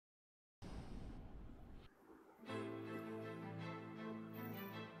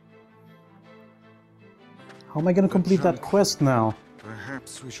How am I gonna complete that quest now?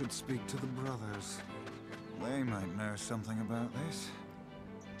 Perhaps we should speak to the brothers. They might know something about this.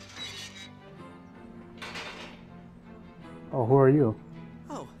 Oh, who are you?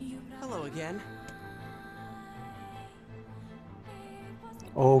 Oh, hello again.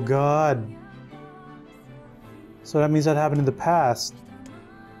 Oh god. So that means that happened in the past.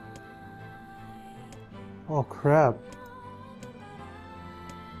 Oh crap.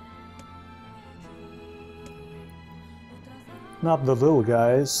 Not the little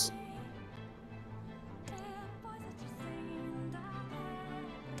guys.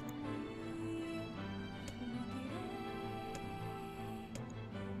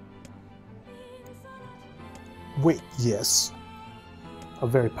 Wait, yes. A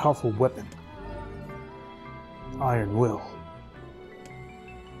very powerful weapon. Iron Will.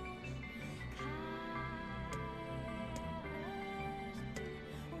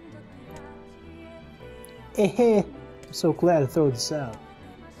 I'm so glad to throw this out.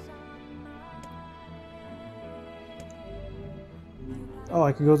 Oh,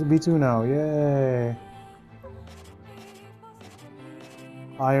 I can go to B2 now, yay!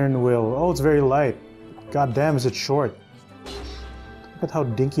 Iron Will. Oh, it's very light. God damn, is it short. Look at how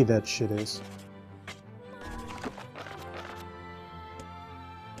dinky that shit is.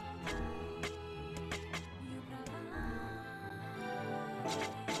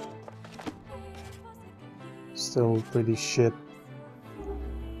 Still pretty shit.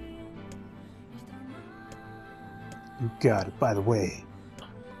 You got it, by the way.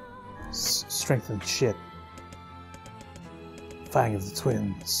 Strength and shit. Fang of the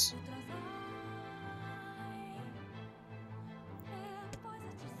twins.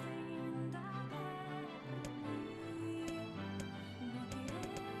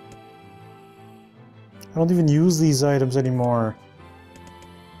 I don't even use these items anymore.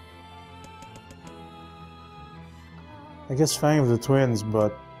 I guess Fang of the Twins,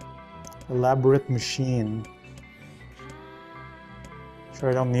 but elaborate machine. Sure,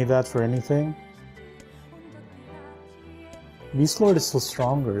 I don't need that for anything. Beast Lord is still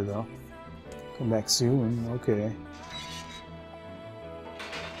stronger though. Come back soon, okay.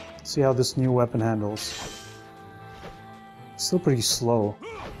 See how this new weapon handles. Still pretty slow.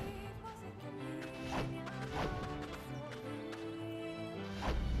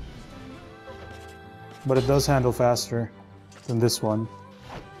 But it does handle faster than this one.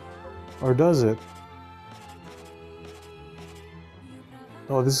 Or does it?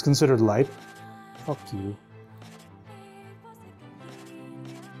 Oh, this is considered light? Fuck you.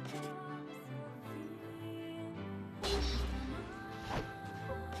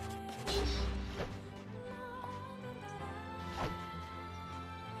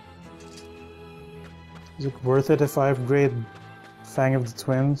 Is it worth it if I upgrade Fang of the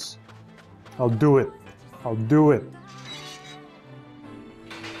Twins? I'll do it. I'll do it.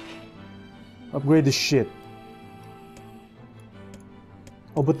 Upgrade the shit.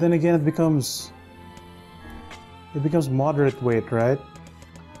 Oh, but then again it becomes moderate weight, right?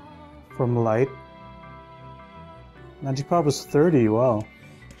 From light. Magic power was 30, wow.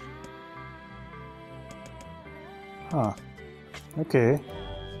 Huh. Okay.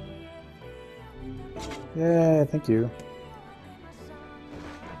 Yeah, thank you.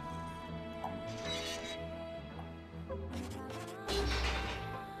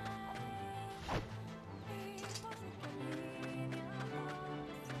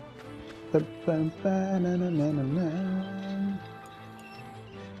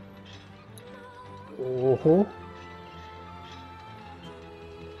 Oh.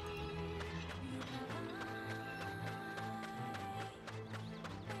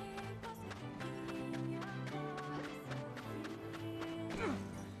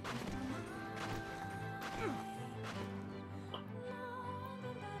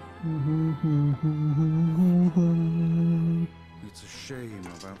 It's a shame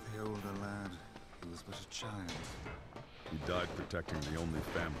about the older lad. He was but a child. He died protecting the only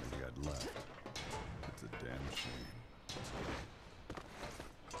family he had left. It's a damn shame.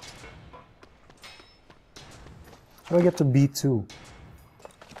 How do I get to B2?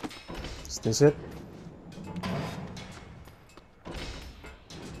 Is this it?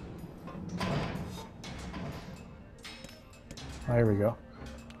 Oh, here we go.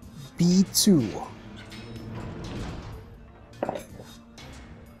 B2.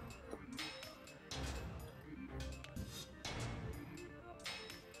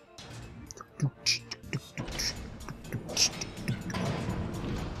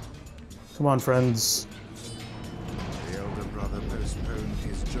 Come on, friends. The elder brother postponed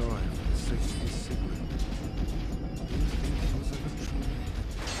his joy for the sake of his sibling. Do you think it was ever true?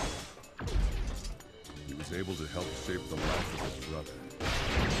 He was able to help shape the life of his brother.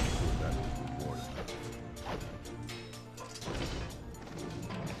 That was reward enough.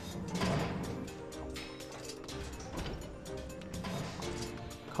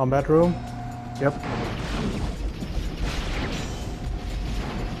 Combat room? Yep.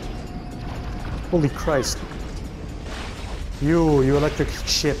 Holy Christ. You electric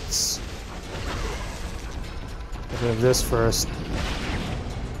shits. Get rid of this first.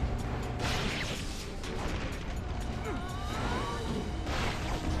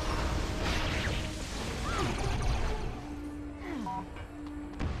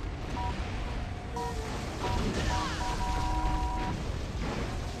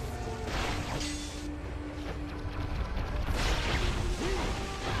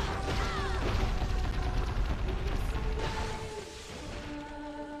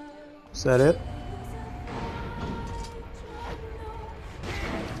 Is that it?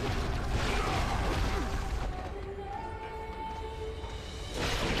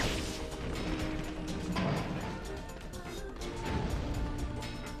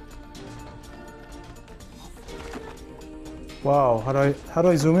 Wow, how do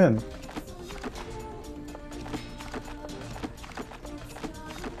I zoom in?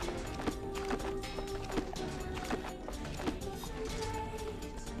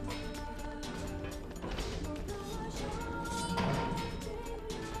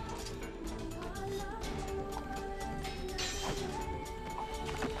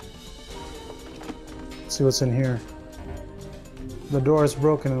 Let's see what's in here. The door is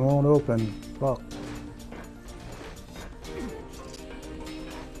broken and won't open. Fuck.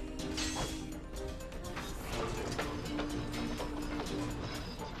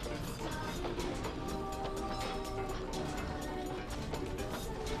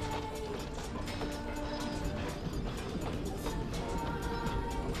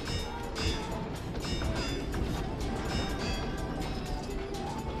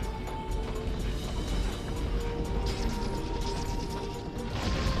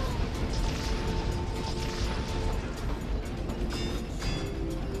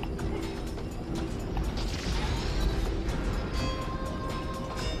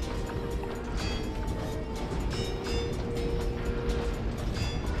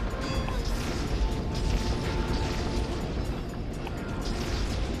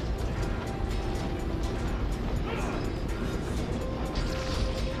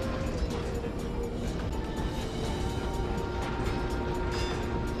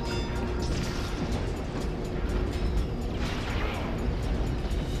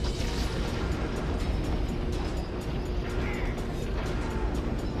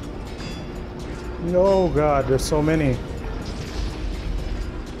 Oh god, there's so many.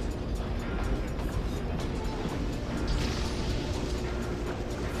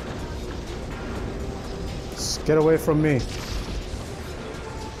 Just get away from me.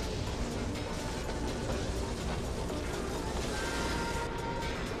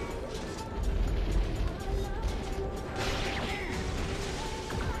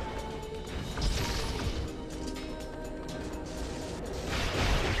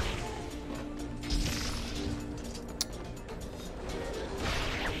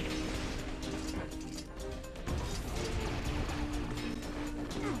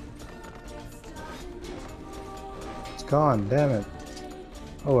 Gone, damn it.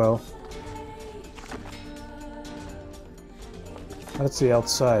 Oh well. Let's see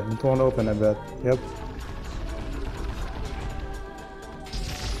outside. It won't open, I bet. Yep.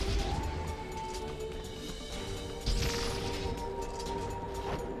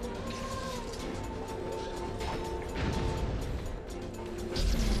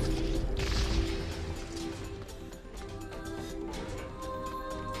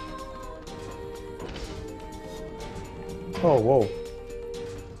 Oh, whoa.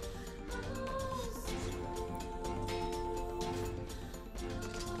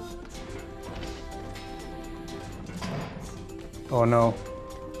 Oh no.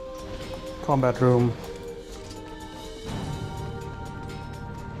 Combat room.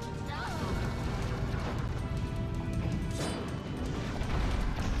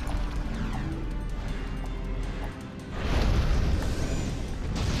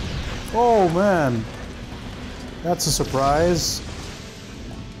 Oh man. That's a surprise.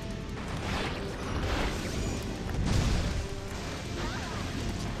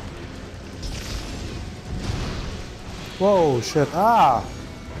 Whoa, shit. Ah!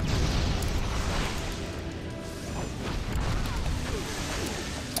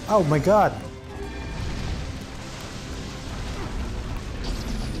 Oh my god.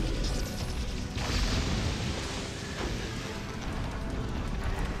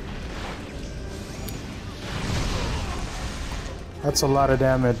 That's a lot of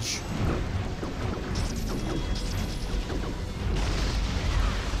damage.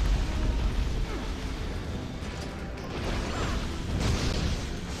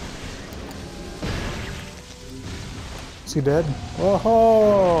 Is he dead?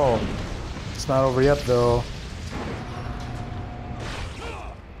 Whoa! It's not over yet, though.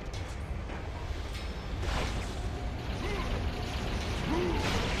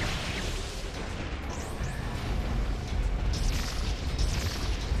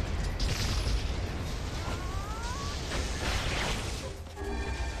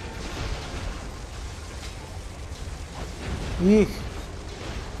 Eek.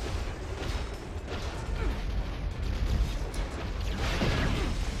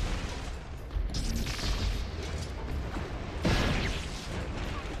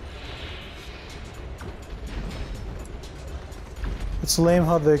 It's lame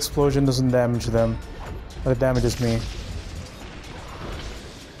how the explosion doesn't damage them, but it damages me.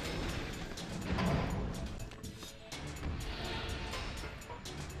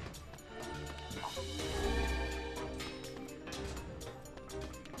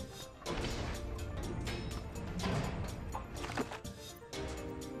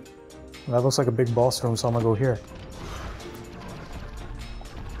 That looks like a big boss room, so I'm gonna go here.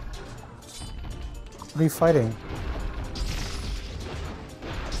 What are you fighting?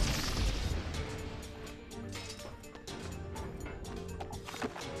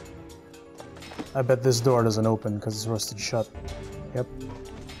 I bet this door doesn't open because it's rusted shut. Yep.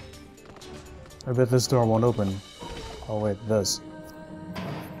 I bet this door won't open. Oh wait, it does.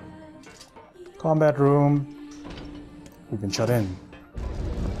 Combat room. We've been shut in.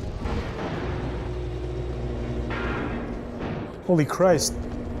 Holy Christ!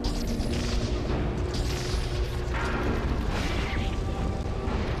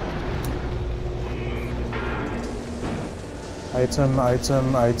 Item,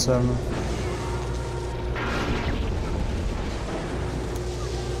 item, item.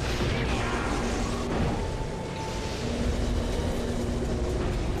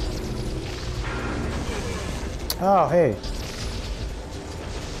 Oh, hey.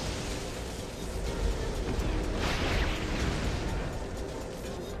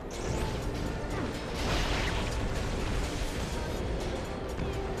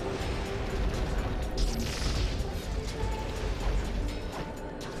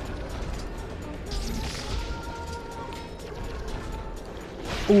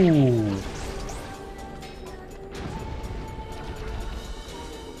 Ooh.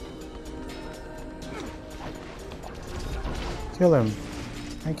 Kill him.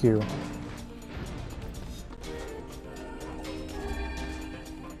 Thank you.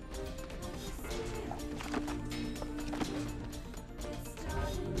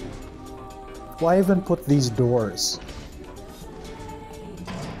 Why even put these doors?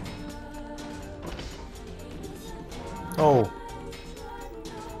 Oh.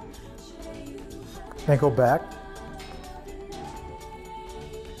 Can I go back?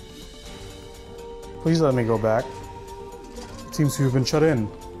 Please let me go back. It seems to have been shut in.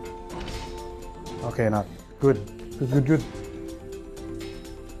 Okay, not good. Good.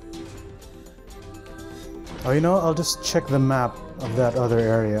 Oh, you know, I'll just check the map of that other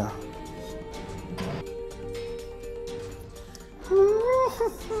area.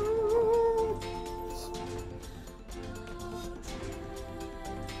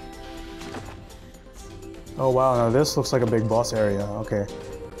 Oh wow, now this looks like a big boss area. Okay.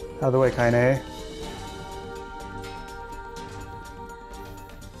 Out of the way, Kaine.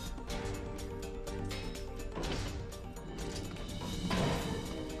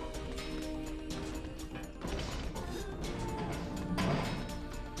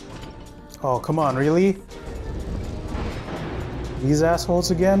 Oh, come on, really? These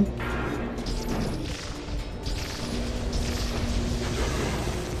assholes again?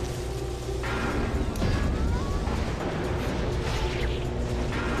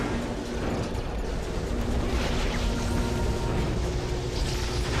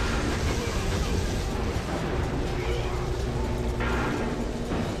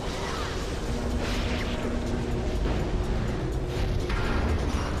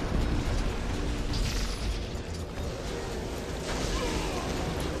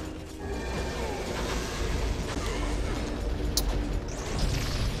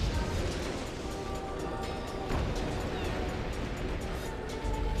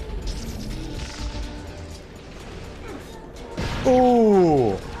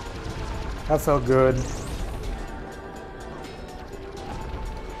 Ooh! That felt good.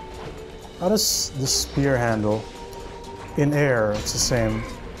 How does the spear handle? In air, it's the same.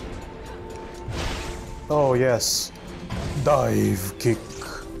 Oh, yes. Dive kick.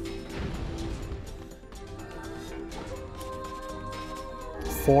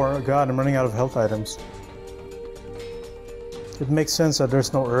 God, I'm running out of health items. It makes sense that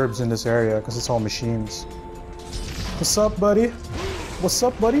there's no herbs in this area because it's all machines. What's up, buddy? What's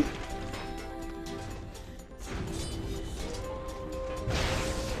up, buddy?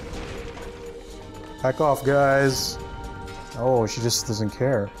 Back off, guys. Oh, she just doesn't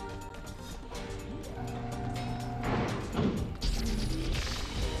care.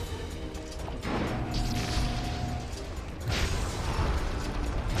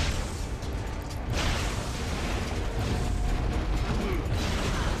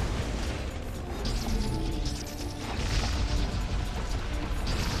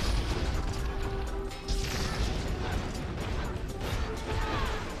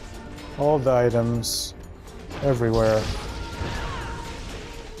 All the items everywhere.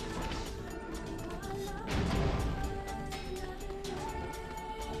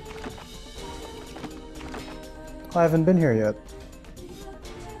 I haven't been here yet.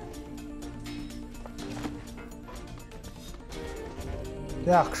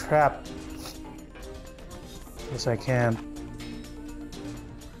 Yeah, crap. Guess I can't.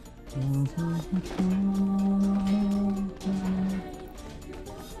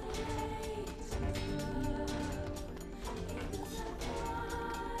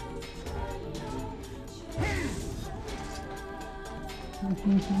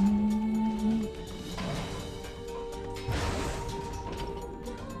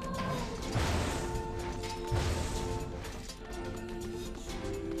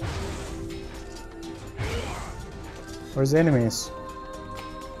 Where's the enemies?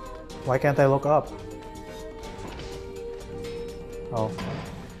 Why can't I look up? Oh.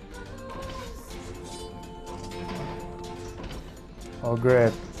 Oh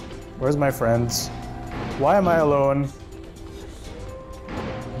great. Where's my friends? Why am I alone?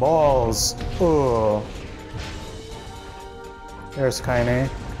 Balls. Ugh. There's Kaine.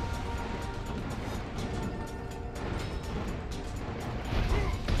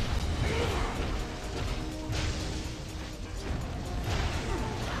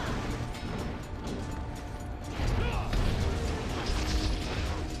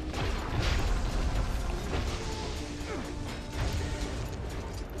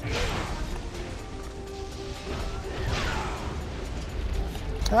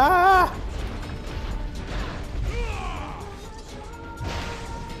 Ah!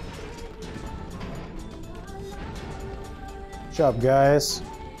 Good job, guys.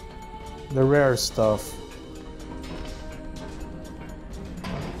 The rare stuff.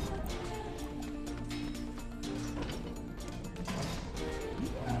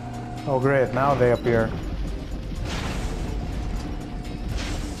 Oh great, now they appear.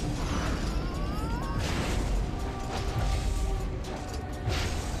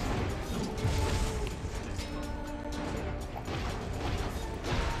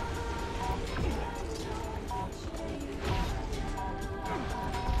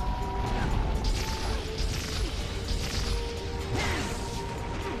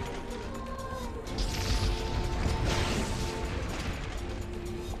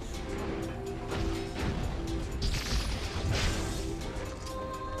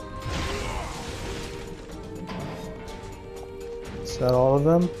 Is that all of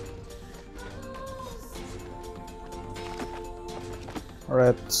them?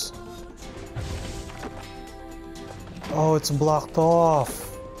 Alright. Oh, it's blocked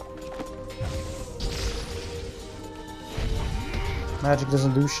off. Magic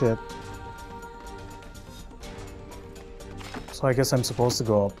doesn't do shit. So I guess I'm supposed to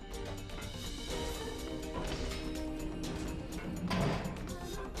go up.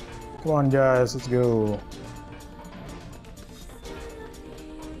 Come on guys, let's go.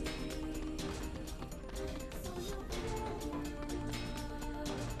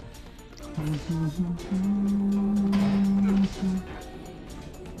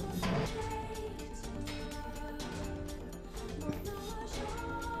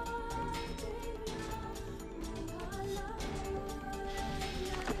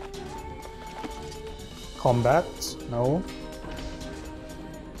 Combat? No.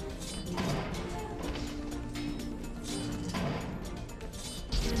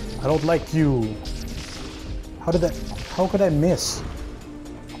 I don't like you. How could I miss?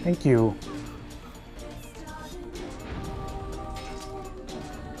 Thank you.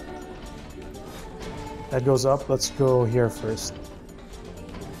 That goes up. Let's go here first.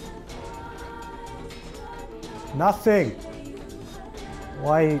 Nothing.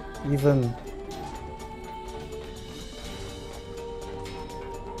 Why even?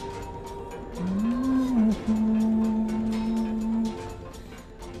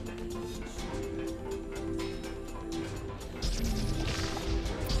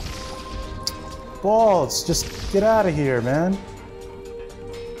 Balls, just get out of here, man.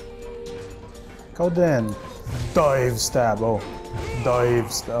 Go then. Dive stab. Oh,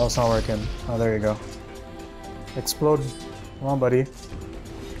 dive stab. Oh, it's not working. Oh, there you go. Explode. Come on, buddy.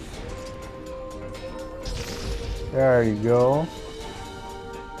 There you go.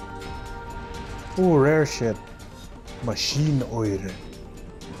 Ooh, rare shit. Machine oil.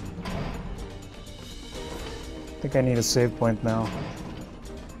 I think I need a save point now.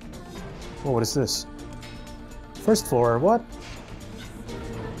 Oh, what is this? First floor, what?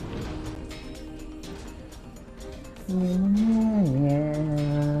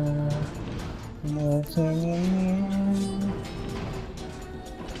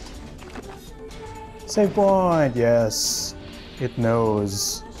 Save point, yes. It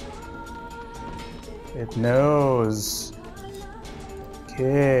knows. It knows.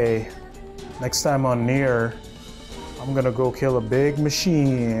 Okay. Next time on NieR, I'm gonna go kill a big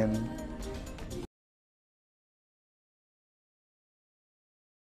machine.